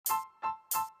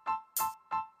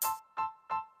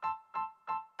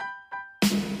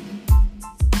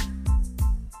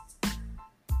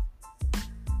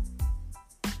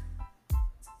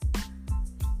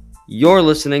You're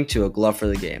listening to A Glove for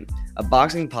the Game, a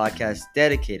boxing podcast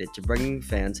dedicated to bringing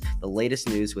fans the latest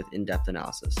news with in-depth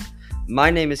analysis. My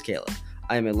name is Caleb.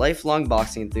 I am a lifelong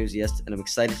boxing enthusiast, and I'm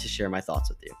excited to share my thoughts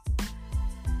with you.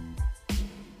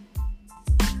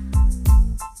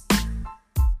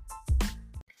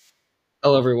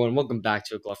 Hello, everyone. Welcome back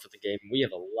to A Glove for the Game. We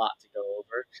have a lot to go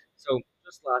over. So,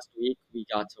 just last week, we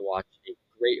got to watch a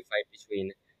great fight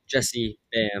between Jesse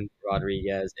Bam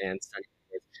Rodriguez and Sonny Edwards.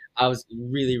 I was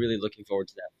really looking forward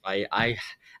to that fight. I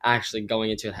actually,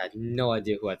 going into it, had no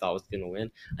idea who I thought was going to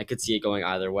win. I could see it going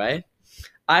either way.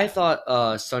 I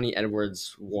thought Sonny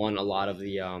Edwards won a lot of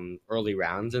the early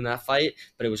rounds in that fight,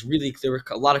 but it was really clear.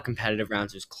 A lot of competitive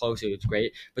rounds. It was close. It was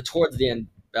great. But towards the end,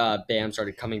 Bam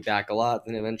started coming back a lot,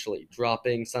 and eventually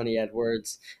dropping Sonny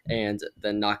Edwards and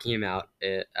then knocking him out,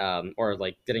 or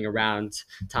like getting a round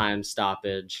time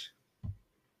stoppage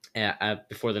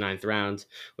before the ninth round,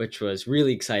 which was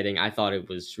really exciting. I thought it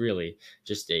was really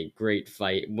just a great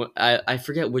fight. I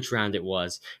forget which round it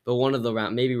was, but one of the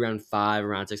round, maybe round 5 or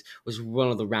round 6, was one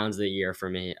of the rounds of the year for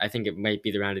me. I think it might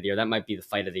be the round of the year. That might be the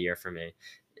fight of the year for me.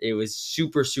 It was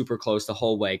super close the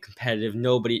whole way, competitive.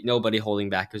 Nobody holding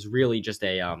back. It was really just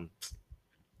a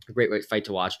great fight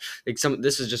to watch. Like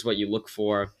this is just what you look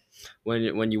for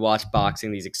when you watch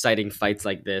boxing, these exciting fights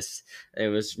like this. It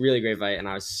was really great fight, and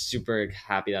I was super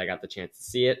happy that I got the chance to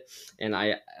see it. And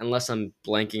unless I'm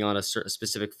blanking on a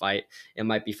specific fight, it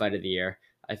might be fight of the year.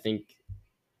 I think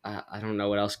I don't know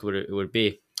what else it would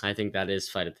be. I think that is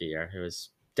fight of the year. It was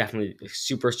definitely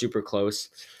super close,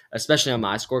 especially on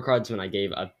my scorecards when I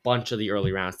gave a bunch of the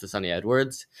early rounds to Sonny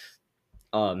Edwards.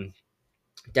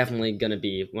 Definitely going to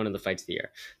be one of the fights of the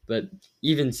year. But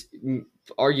even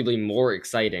arguably more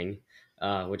exciting,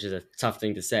 which is a tough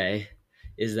thing to say,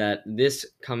 is that this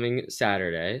coming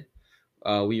Saturday,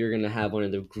 we are going to have one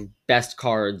of the best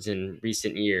cards in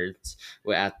recent years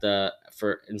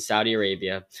in Saudi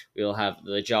Arabia. We'll have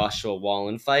the Joshua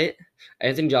Wallin fight.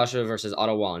 Anthony Joshua versus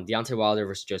Otto Wallin. Deontay Wilder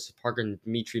versus Joseph Parker.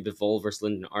 Dimitri Bivol versus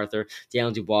Lyndon Arthur. Daniel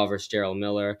Dubois versus Gerald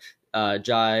Miller.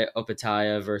 Jai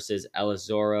Opataya versus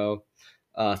Elizoro.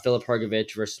 Filip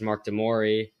Hrgovic versus Mark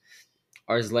Demori.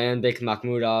 Arslanbek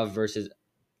Makhmudov versus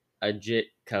Ajit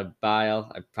Kabayel.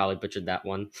 I probably butchered that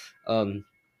one.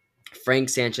 Frank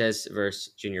Sanchez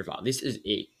versus Junior Fall. This is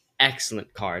a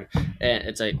excellent card, and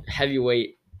it's a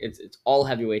heavyweight. It's all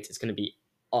heavyweights. It's going to be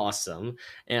awesome,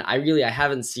 and I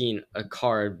haven't seen a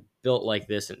card built like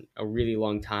this in a really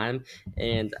long time,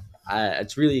 and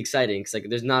it's really exciting because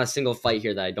there's not a single fight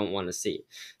here that I don't want to see.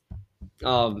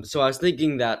 So I was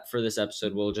thinking that for this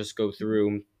episode we'll just go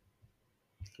through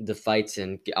the fights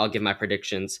and I'll give my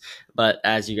predictions. But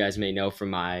as you guys may know from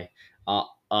my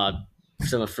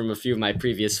from a few of my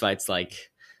previous fights, like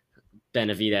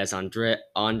Benavidez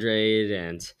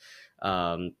Andrade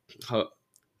um,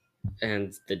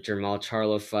 and the Jamal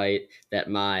Charlo fight, that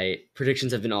my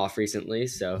predictions have been off recently.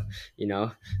 So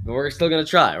but we're still gonna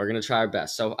try. We're gonna try our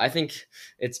best. So I think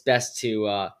it's best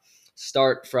to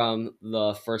start from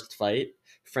the first fight,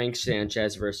 Frank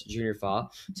Sanchez versus Junior Fa.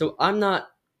 So I'm not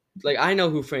I know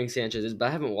who Frank Sanchez is, but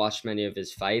I haven't watched many of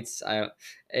his fights. But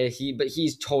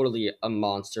he's totally a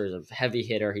monster. He's a heavy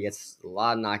hitter. He gets a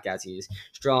lot of knockouts. He's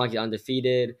strong. He's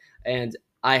undefeated, and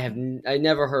I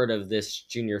never heard of this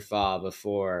Junior Fa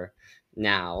before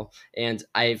now. And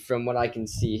from what I can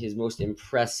see, his most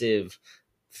impressive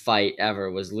fight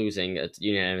ever was losing a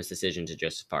unanimous decision to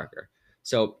Joseph Parker.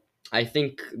 So I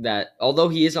think that although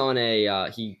he is on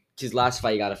his last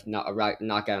fight, he got a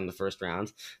knockout in the first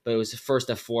round, but it was the first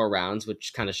of 4 rounds,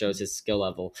 which kind of shows his skill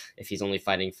level if he's only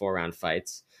fighting 4-round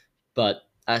fights. But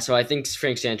so I think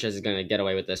Frank Sanchez is going to get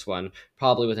away with this one,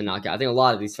 probably with a knockout. I think a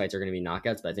lot of these fights are going to be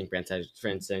knockouts, but I think Frank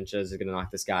Sanchez is going to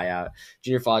knock this guy out.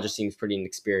 Junior Fa just seems pretty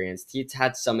inexperienced. He's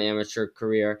had some amateur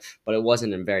career, but it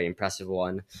wasn't a very impressive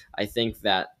one. I think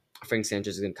that Frank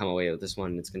Sanchez is going to come away with this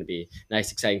one. It's going to be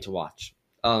nice, exciting to watch.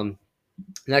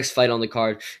 Next fight on the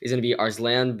card is going to be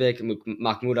Arslanbek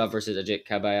Makhmudov versus Ajit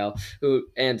Kabayel,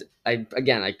 and I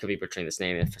could be butchering this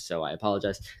name, if so I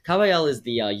apologize. Kabayel is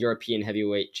the European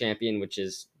heavyweight champion, which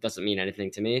doesn't mean anything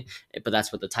to me, but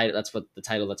that's what the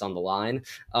title that's on the line.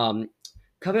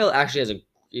 Kabayel actually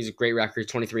he's a great record,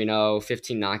 23-0,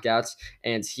 15 knockouts,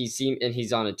 and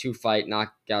he's on a 2-fight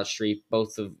knockout streak,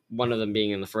 one of them being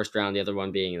in the first round, the other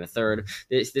one being in the third.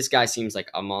 This guy seems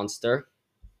like a monster.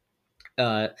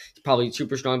 He's probably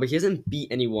super strong, but he hasn't beat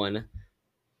anyone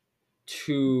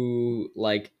too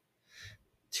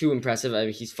impressive. I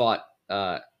mean, he's fought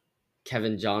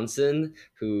Kevin Johnson,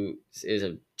 who is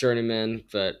a journeyman,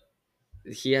 but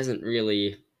he hasn't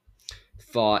really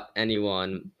fought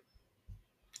anyone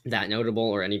that notable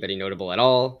or anybody notable at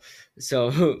all.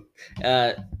 So,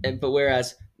 but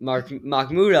whereas Mark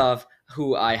Makhmudov,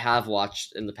 who I have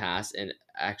watched in the past and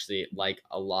actually like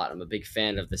a lot, I'm a big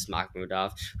fan of this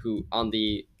Makhmudov, who on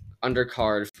the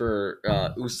undercard for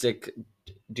Usyk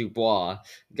Dubois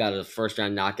got a first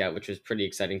round knockout, which was pretty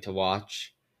exciting to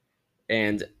watch.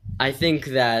 And I think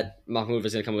that Makhmudov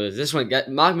is going to come with this one.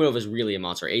 Makhmudov is really a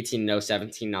monster. 18-0,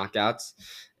 17 knockouts.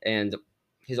 And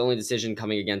his only decision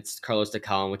coming against Carlos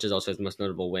Takam, which is also his most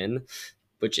notable win,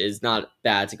 which is not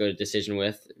bad to go to decision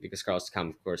with because Carlos Takam,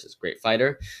 of course, is a great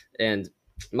fighter. And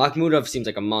Makhmudov seems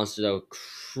like a monster, though.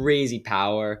 Crazy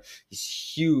power.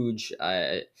 He's huge.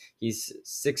 He's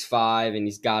 6'5", and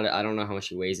he's got, I don't know how much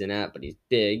he weighs in at, but he's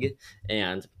big.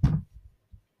 And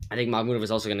I think Makhmudov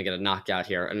is also going to get a knockout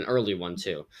here, an early one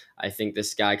too. I think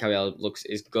this guy Cabello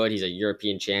is good. He's a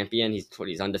European champion.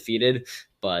 He's undefeated,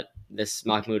 but this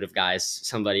Makhmudov guy is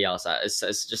somebody else.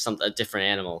 It's just a different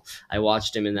animal. I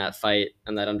watched him in that fight,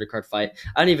 in that undercard fight.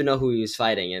 I don't even know who he was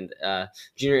fighting, and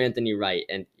Junior Anthony Wright,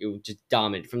 and it was just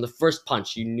dominated from the first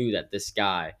punch. You knew that this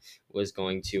guy was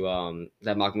going to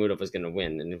that Makhmudov was going to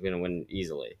win, and was going to win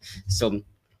easily. So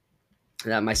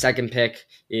that my second pick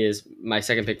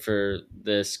for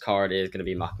this card is going to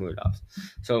be Makhmudov.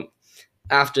 So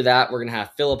after that, we're going to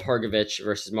have Filip Hrgović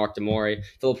versus Mark Demori.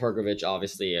 Filip Hrgović,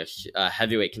 obviously a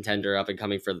heavyweight contender up and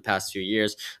coming for the past few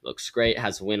years. Looks great.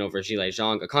 Has a win over Zhilei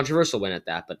Zhang. A controversial win at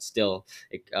that, but still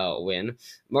a win.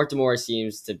 Mark Demori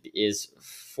is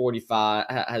 45,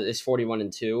 is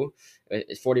 41-2.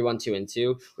 It's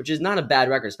 41-2-2, which is not a bad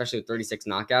record, especially with 36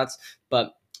 knockouts.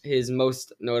 But his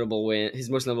most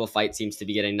notable fight seems to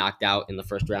be getting knocked out in the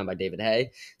first round by David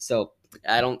Haye. So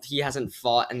he hasn't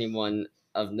fought anyone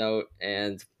of note,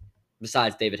 and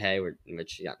besides David Haye,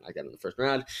 which he got knocked out in the first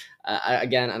round. I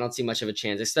don't see much of a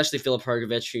chance, especially Filip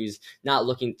Hrgović, who's not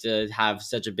looking to have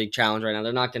such a big challenge right now.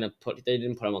 They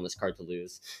didn't put him on this card to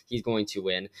lose. He's going to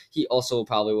win. He also will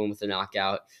probably win with a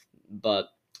knockout, but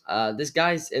this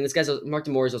guy's Mark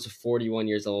Demore is also 41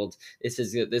 years old. They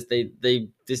just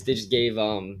gave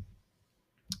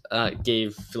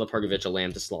Filip Hrgović a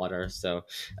lamb to slaughter. So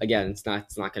again, it's not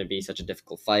going to be such a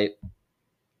difficult fight.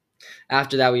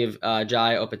 After that, we have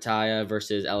Jai Opataya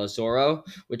versus Elizoro,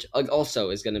 which also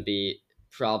is going to be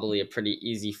probably a pretty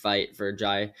easy fight for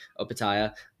Jai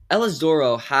Opataya.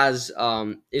 Elizoro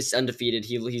is undefeated.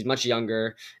 He's much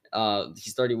younger.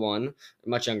 He's 31,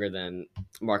 much younger than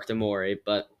Mark Demori,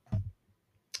 but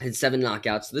had 7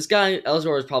 knockouts. So this guy,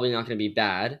 Elizoro, is probably not going to be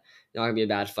bad. Not going to be a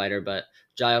bad fighter, but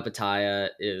Jai Opataya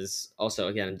is also,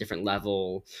 again, a different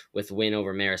level with win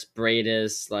over Maris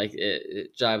Bradis.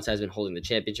 Jai Opataya has been holding the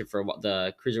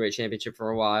cruiserweight championship for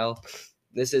a while.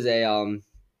 This is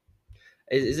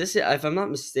is this, if I'm not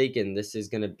mistaken, this is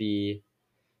going to be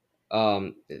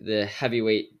his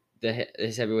heavyweight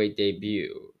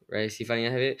debut, right? Is he fighting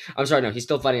a heavyweight? I'm sorry, no, he's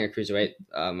still fighting a cruiserweight.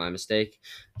 My mistake.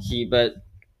 But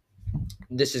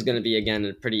this is going to be, again,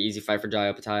 a pretty easy fight for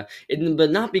Jai Opataya,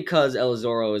 but not because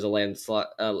Elizoro is a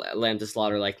lamb to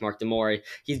slaughter like Mark Demori.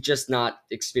 He's just not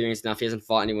experienced enough. He hasn't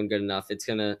fought anyone good enough.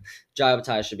 Jai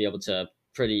Opataya should be able to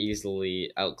pretty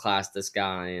easily outclass this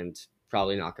guy and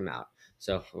probably knock him out.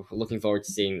 So looking forward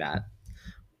to seeing that.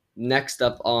 Next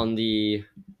up on the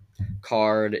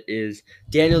card is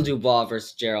Daniel Dubois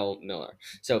versus Gerald Miller.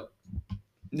 So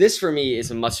this for me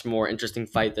is a much more interesting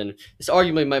fight than this.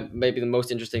 Arguably might be the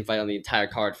most interesting fight on the entire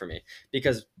card for me,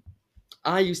 because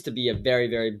I used to be a very,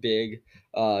 very big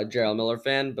Gerald Miller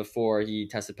fan before he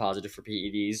tested positive for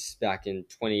PEDs back in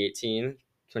 2018,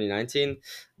 2019.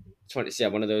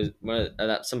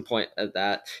 At some point at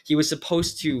that, he was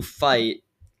supposed to fight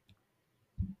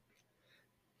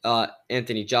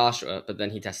Anthony Joshua, but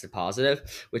then he tested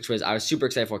positive, I was super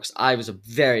excited for, because I was a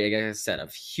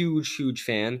huge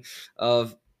fan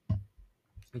of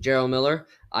Gerald Miller.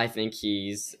 I think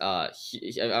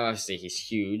obviously he's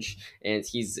huge, and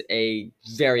he's a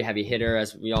very heavy hitter,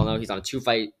 as we all know. He's on a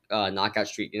 2-fight knockout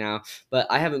streak now, but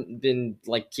I haven't been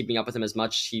keeping up with him as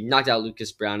much. He knocked out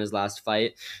Lucas Brown his last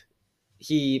fight.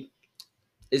 He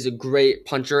is a great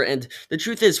puncher, and the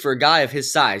truth is, for a guy of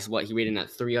his size, he weighed in at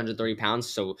 330 pounds,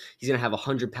 so he's gonna have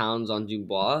 100 pounds on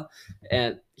Dubois,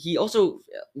 and he also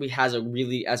we've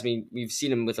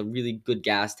seen him with a really good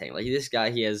gas tank. This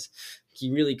guy, he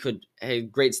really could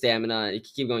have great stamina. He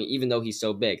could keep going, even though he's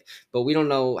so big. But we don't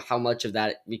know how much of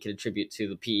that we could attribute to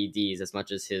the PEDs as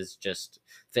much as his just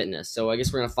fitness. So I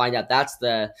guess we're gonna find out. That's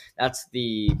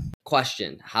the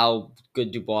question: how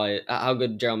good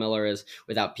Gerald Miller is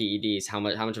without PEDs. How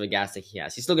much of a gas tank he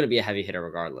has. He's still gonna be a heavy hitter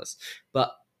regardless.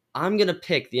 But I'm gonna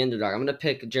pick the underdog. I'm gonna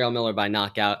pick Gerald Miller by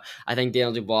knockout. I think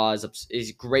Daniel Dubois is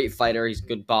a great fighter. He's a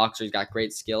good boxer. He's got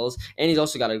great skills, and he's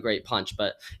also got a great punch.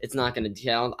 But it's not gonna.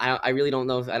 I really don't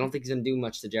know. I don't think he's gonna do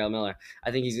much to Gerald Miller.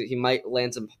 I think he might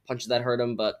land some punches that hurt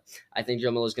him, but I think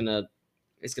Gerald Miller's gonna.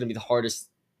 It's gonna be the hardest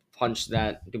punch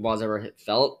that Dubois ever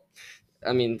felt.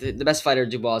 I mean, the best fighter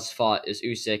Dubois fought is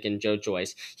Usyk and Joe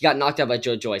Joyce. He got knocked out by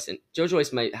Joe Joyce, and Joe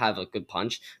Joyce might have a good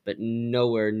punch, but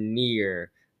nowhere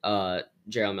near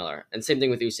Gerald Miller. And same thing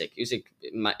with Usyk. Usyk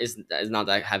is not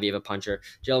that heavy of a puncher.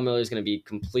 Gerald Miller is going to be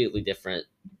completely different.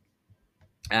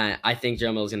 And I think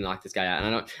Gerald Miller is going to knock this guy out.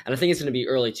 And I think it's going to be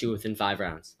early too, within 5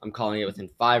 rounds. I'm calling it within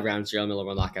 5 rounds. Gerald Miller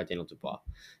will knock out Daniel Dubois.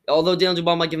 Although Daniel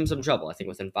Dubois might give him some trouble, I think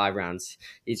within 5 rounds,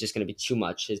 he's just going to be too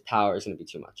much. His power is going to be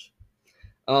too much.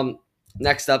 Um,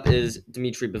 Next up is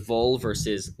Dimitri Bivol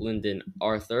versus Lyndon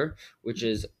Arthur, which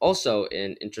is also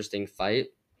an interesting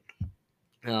fight.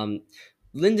 Um,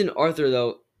 Lyndon Arthur,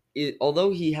 though,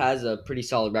 although he has a pretty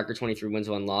solid record, 23 wins,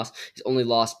 1 loss, his only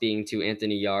loss being to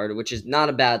Anthony Yard, which is not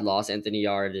a bad loss. Anthony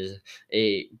Yard is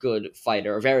a good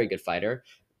fighter, a very good fighter,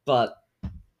 but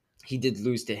he did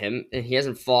lose to him, and he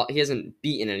hasn't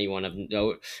beaten anyone of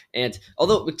note. And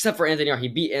although, except for Anthony Yard, he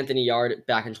beat Anthony Yard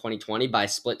back in 2020 by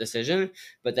split decision,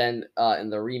 but then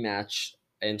in the rematch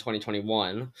in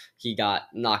 2021, he got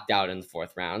knocked out in the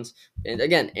 4th round. And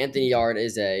again, Anthony Yard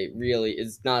is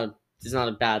not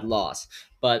a bad loss,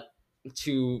 but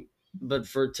to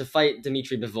to fight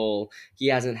Dimitri Bivol, he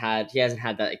hasn't had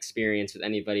that experience with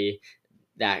anybody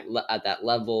that at that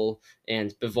level,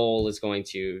 and Bivol is going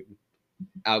to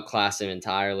outclass him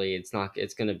entirely. It's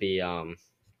gonna be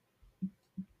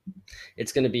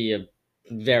a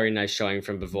very nice showing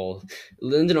from Bivol.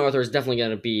 Lyndon Arthur is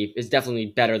definitely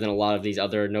better than a lot of these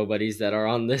other nobodies that are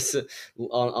on this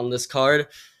on this card.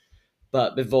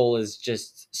 But Bivol is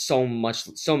just so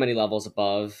many levels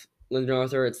above Lyndon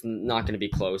Arthur. It's not going to be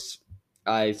close.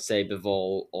 I say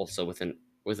Bivol also with an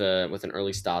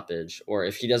early stoppage, or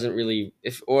if he doesn't really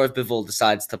if Bivol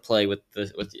decides to play with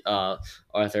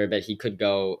Arthur, but he could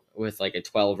go with like a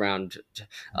 12 rounds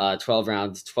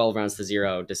to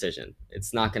 0 decision.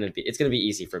 It's going to be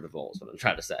easy for Bivol. Is what I'm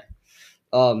trying to say.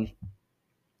 Um,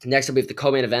 Next up we have the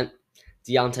co-main event: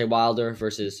 Deontay Wilder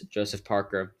versus Joseph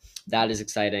Parker. That is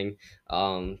exciting.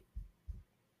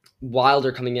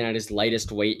 Wilder coming in at his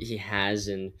lightest weight he has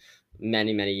in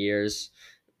many years,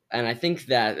 and I think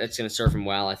that it's going to serve him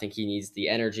well. I think he needs the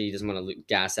energy. He doesn't want to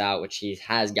gas out, which he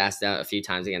has gassed out a few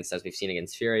times against, as we've seen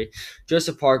against Fury.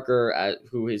 Joseph Parker,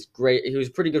 who is great, who's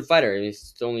a pretty good fighter.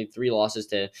 He's only 3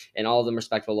 losses and all of them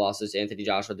respectable losses: Anthony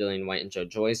Joshua, Dillian White, and Joe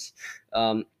Joyce.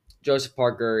 Joseph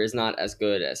Parker is not as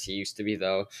good as he used to be,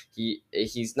 though.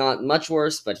 He's not much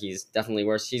worse, but he's definitely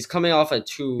worse. He's coming off a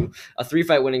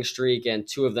 3-fight winning streak, and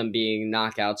 2 of them being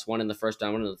knockouts, 1 in the 1st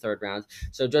round, 1 in the 3rd round.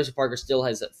 So Joseph Parker still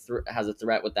has a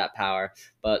threat with that power,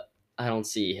 but I don't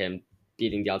see him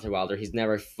beating Deontay Wilder. He's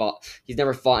never fought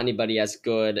anybody as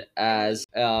good as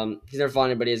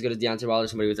Deontay Wilder,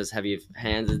 somebody with as heavy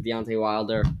hands as Deontay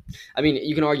Wilder. I mean,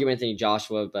 you can argue Anthony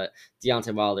Joshua, but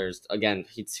Deontay Wilder's, again,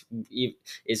 he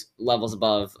is levels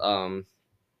above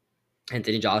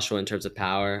Anthony Joshua in terms of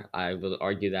power. I will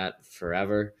argue that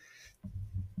forever.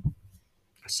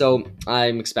 So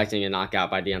I'm expecting a knockout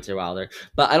by Deontay Wilder,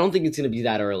 but I don't think it's going to be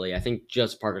that early. I think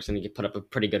Joseph Parker's going to put up a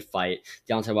pretty good fight.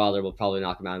 Deontay Wilder will probably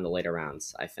knock him out in the later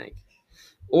rounds, I think.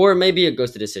 Or maybe it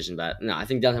goes to decision, but no, I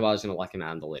think Deontay Wilder's going to lock him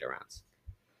out in the later rounds.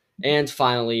 And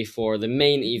finally, for the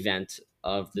main event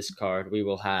of this card, we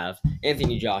will have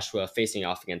Anthony Joshua facing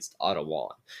off against Otto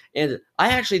Wallin. And I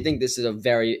actually think this is a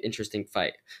very interesting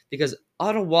fight because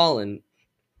Otto Wallin,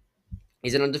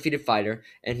 he's an undefeated fighter,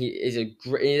 and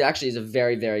he actually is a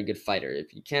very good fighter.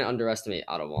 If you can't underestimate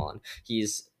Otto Wallin,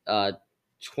 he's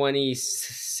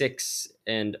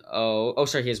 26-0. Oh,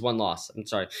 sorry, he has 1 loss. I'm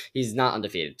sorry, he's not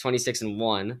undefeated.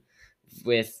 26-1,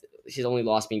 with his only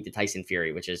loss being to Tyson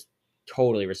Fury, which is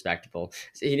totally respectable.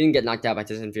 So he didn't get knocked out by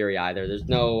Tyson Fury either. There's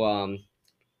no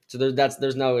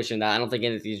there's no issue in that. I don't think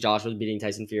Anthony Joshua was beating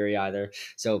Tyson Fury either.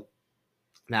 So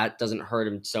that doesn't hurt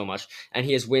him so much. And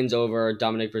he has wins over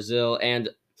Dominic Brazil, and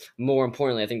more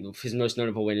importantly, I think his most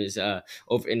notable win is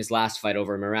over in his last fight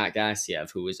over Murat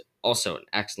Gassiev, who is also an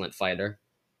excellent fighter.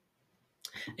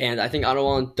 And I think Otto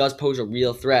Wallin does pose a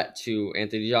real threat to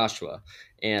Anthony Joshua,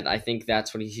 and I think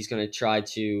that's what he's going to try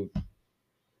to.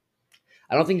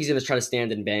 I don't think he's going to try to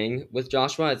stand and bang with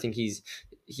Joshua. I think he's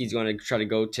going to try to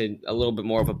go to a little bit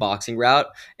more of a boxing route,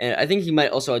 and I think he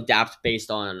might also adapt based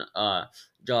on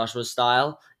Joshua's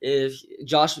style. Because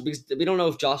we don't know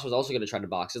if Joshua's also going to try to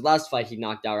box. His last fight, he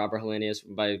knocked out Robert Helenius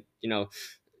by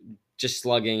just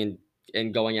slugging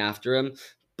and going after him.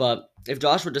 But if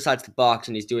Joshua decides to box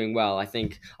and he's doing well, I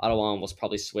think Otto Wallin will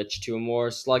probably switch to a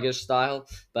more sluggish style.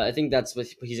 But I think that's what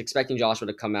he's expecting Joshua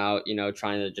to come out,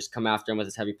 trying to just come after him with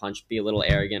his heavy punch, be a little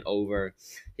arrogant over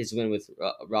his win with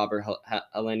Robert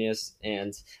Helenius,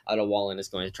 and Otto Wallin is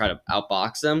going to try to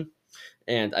outbox him,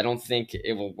 and I don't think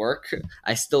it will work.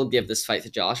 I still give this fight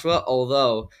to Joshua,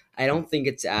 although I don't think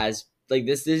it's as like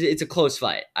this. It's a close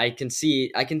fight. I can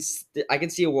see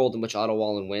a world in which Otto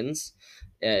Wallin wins.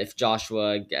 If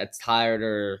Joshua gets tired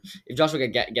or if Joshua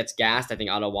gets gassed, I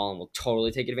think Otto Wallin will totally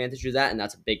take advantage of that, and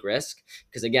that's a big risk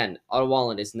because again, Otto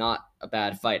Wallin is not a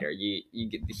bad fighter.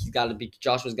 He's got to be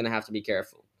Joshua's going to have to be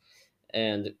careful,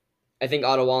 and I think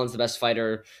Otto Wallin's the best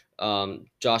fighter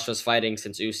Joshua's fighting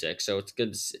since Usyk. So it's good.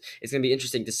 It's going to be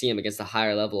interesting to see him against a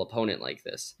higher level opponent like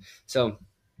this. So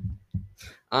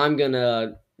I'm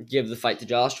gonna give the fight to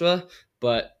Joshua,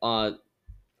 but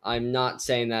I'm not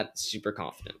saying that super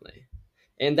confidently.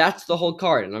 And that's the whole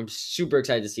card, and I'm super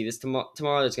excited to see this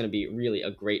tomorrow. There's going to be really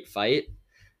a great fight.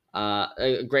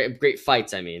 Great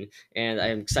fights, I mean. And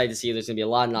I'm excited to see there's going to be a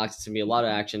lot of knocks. It's going to be a lot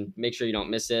of action. Make sure you don't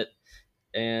miss it.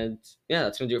 And yeah,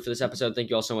 that's going to do it for this episode.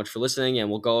 Thank you all so much for listening, and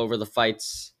we'll go over the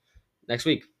fights next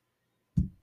week.